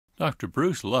Dr.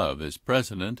 Bruce Love is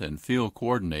president and field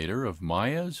coordinator of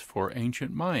Mayas for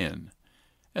Ancient Mayan.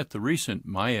 At the recent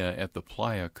Maya at the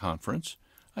Playa Conference,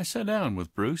 I sat down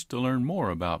with Bruce to learn more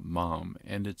about MOM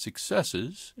and its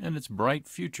successes and its bright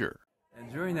future.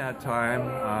 And during that time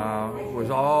was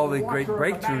all the great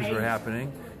breakthroughs were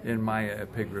happening in Maya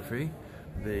epigraphy.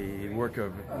 The work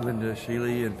of Linda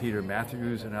Sheely and Peter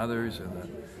Matthews and others, and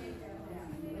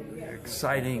the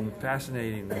exciting,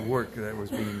 fascinating work that was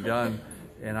being done.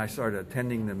 And I started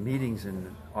attending the meetings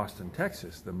in Austin,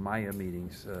 Texas, the Maya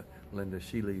meetings Linda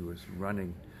Sheely was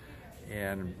running.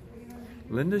 And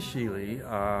Linda Sheely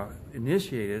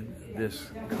initiated this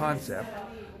concept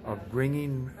of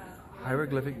bringing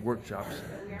hieroglyphic workshops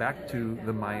back to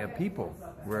the Maya people,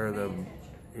 where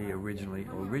they originally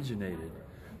originated.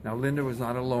 Now, Linda was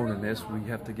not alone in this. We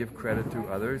have to give credit to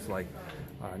others like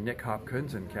Nick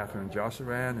Hopkins and Catherine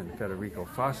Josseran and Federico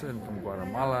Fasen from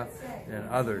Guatemala and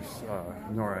others,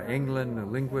 Nora England, a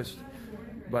linguist.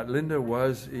 But Linda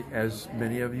was, as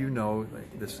many of you know,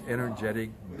 this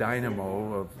energetic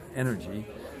dynamo of energy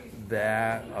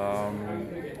that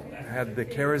had the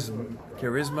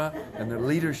charisma and the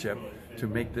leadership to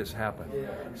make this happen.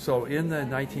 So in the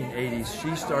 1980s,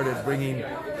 she started bringing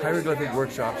hieroglyphic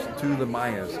workshops to the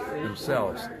Mayas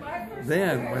themselves.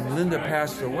 Then, when Linda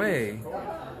passed away,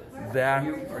 that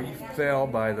fell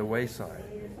by the wayside.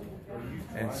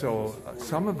 And so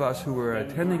some of us who were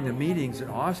attending the meetings in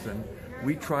Austin,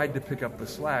 we tried to pick up the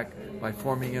slack by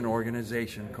forming an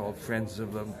organization called Friends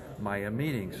of the Maya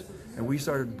Meetings. And we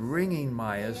started bringing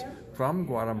Mayas from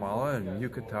Guatemala and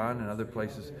Yucatan and other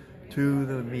places to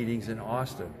the meetings in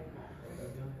Austin.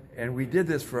 And we did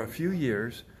this for a few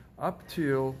years, up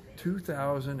till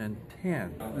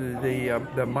 2010.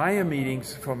 The Maya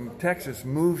meetings from Texas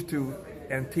moved to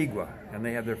Antigua, and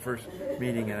they had their first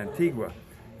meeting in Antigua.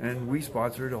 And we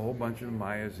sponsored a whole bunch of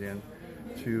Mayas in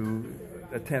to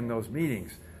attend those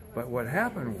meetings. But what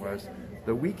happened was,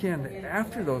 the weekend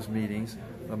after those meetings,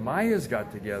 the Mayas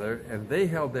got together and they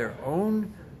held their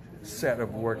own set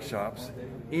of workshops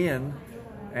in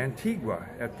Antigua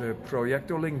at the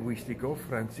Proyecto Lingüístico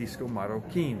Francisco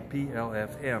Marroquín,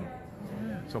 PLFM.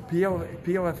 So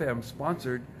PLFM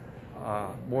sponsored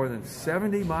more than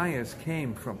 70 Mayas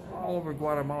came from all over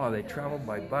Guatemala. They traveled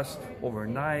by bus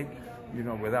overnight,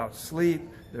 without sleep.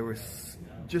 There was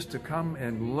just to come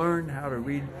and learn how to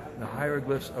read the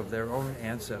hieroglyphs of their own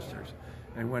ancestors.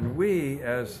 And when we,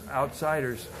 as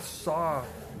outsiders, saw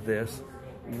this,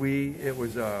 it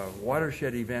was a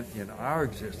watershed event in our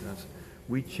existence.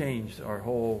 We changed our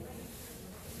whole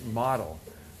model.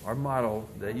 Our model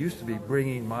that used to be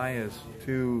bringing Mayas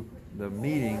to the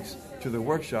meetings, to the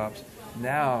workshops,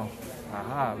 now,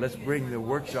 let's bring the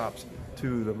workshops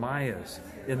to the Mayas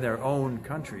in their own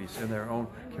countries, in their own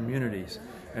communities.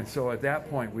 And so at that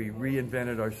point, we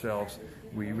reinvented ourselves,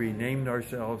 we renamed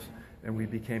ourselves, and we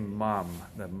became MOM,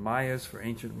 the Mayas for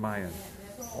Ancient Mayan,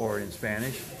 or in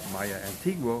Spanish, Maya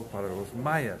Antiguo para los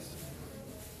Mayas.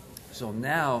 So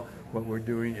now what we're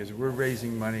doing is we're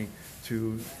raising money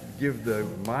to give the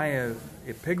Maya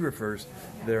epigraphers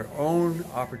their own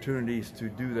opportunities to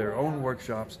do their own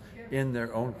workshops in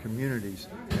their own communities,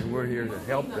 and we're here to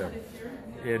help them.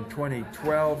 In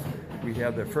 2012, we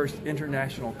had the first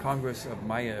International Congress of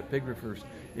Maya Epigraphers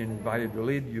in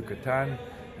Valladolid, Yucatan,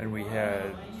 and we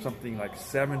had something like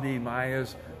 70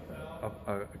 Mayas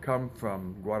come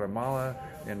from Guatemala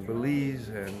and Belize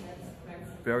and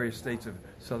various states of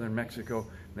southern Mexico.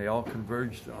 They all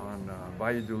converged on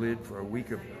Valladolid for a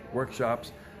week of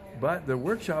workshops, but the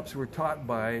workshops were taught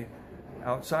by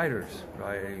outsiders,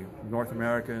 by North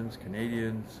Americans,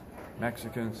 Canadians,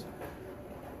 Mexicans.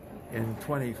 In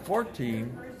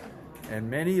 2014, and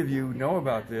many of you know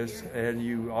about this, and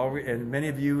many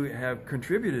of you have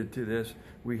contributed to this.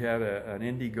 We had an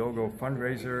Indiegogo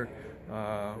fundraiser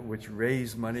which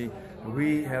raised money.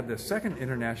 We had the second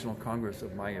International Congress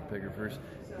of Maya Epigraphers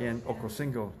in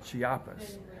Ocosingo,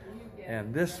 Chiapas.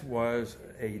 And this was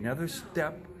another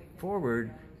step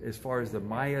forward as far as the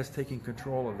Mayas taking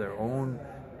control of their own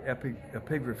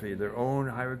epigraphy, their own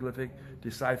hieroglyphic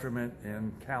decipherment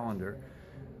and calendar.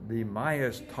 The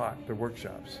Mayas taught the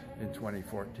workshops in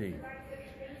 2014.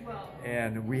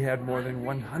 And we had more than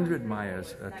 100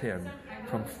 Mayas attend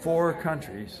from 4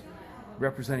 countries,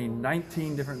 representing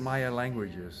 19 different Maya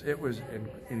languages. It was an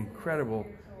incredible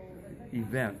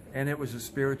event, and it was a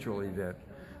spiritual event.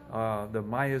 The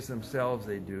Mayas themselves,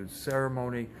 they do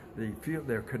ceremony,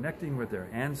 they're connecting with their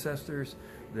ancestors,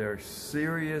 they're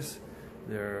serious,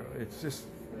 it's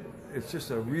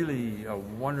just a really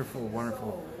wonderful,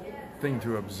 wonderful thing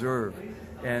to observe.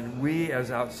 And we, as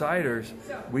outsiders,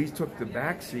 we took the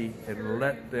back seat and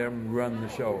let them run the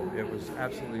show. It was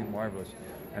absolutely marvelous.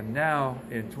 And now,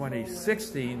 in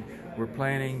 2016, we're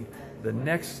planning the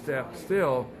next step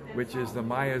still, which is the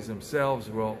Mayas themselves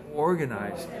will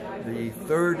organize the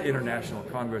 3rd International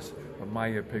Congress of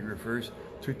Maya Epigraphers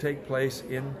to take place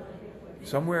in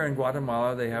somewhere in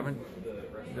Guatemala. They haven't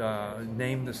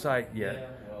named the site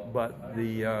yet, but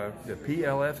the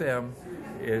PLFM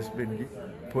has been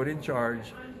put in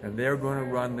charge, and they're going to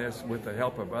run this with the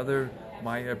help of other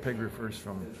Maya epigraphers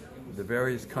from the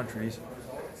various countries.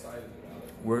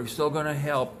 We're still going to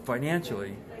help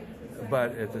financially,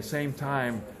 but at the same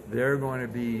time, they're going to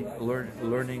be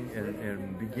learning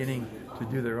and beginning to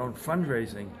do their own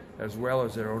fundraising as well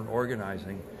as their own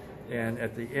organizing. And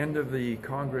at the end of the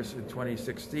Congress in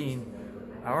 2016,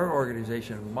 our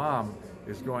organization, MOM,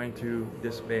 is going to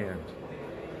disband.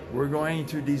 We're going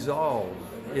to dissolve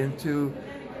into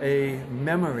a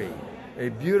memory, a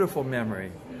beautiful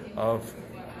memory of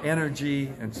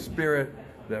energy and spirit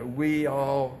that we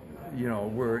all,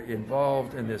 were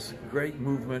involved in this great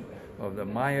movement of the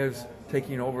Mayas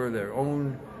taking over their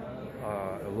own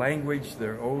language,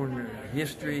 their own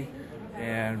history,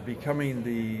 and becoming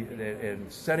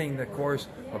and setting the course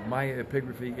of Maya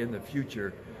epigraphy in the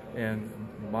future. And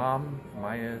MOM,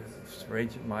 Maya,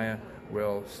 Ancient Maya,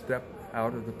 will step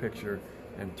out of the picture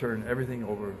and turn everything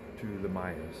over to the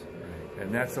Mayas.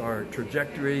 And that's our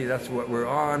trajectory, that's what we're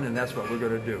on, and that's what we're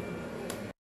going to do.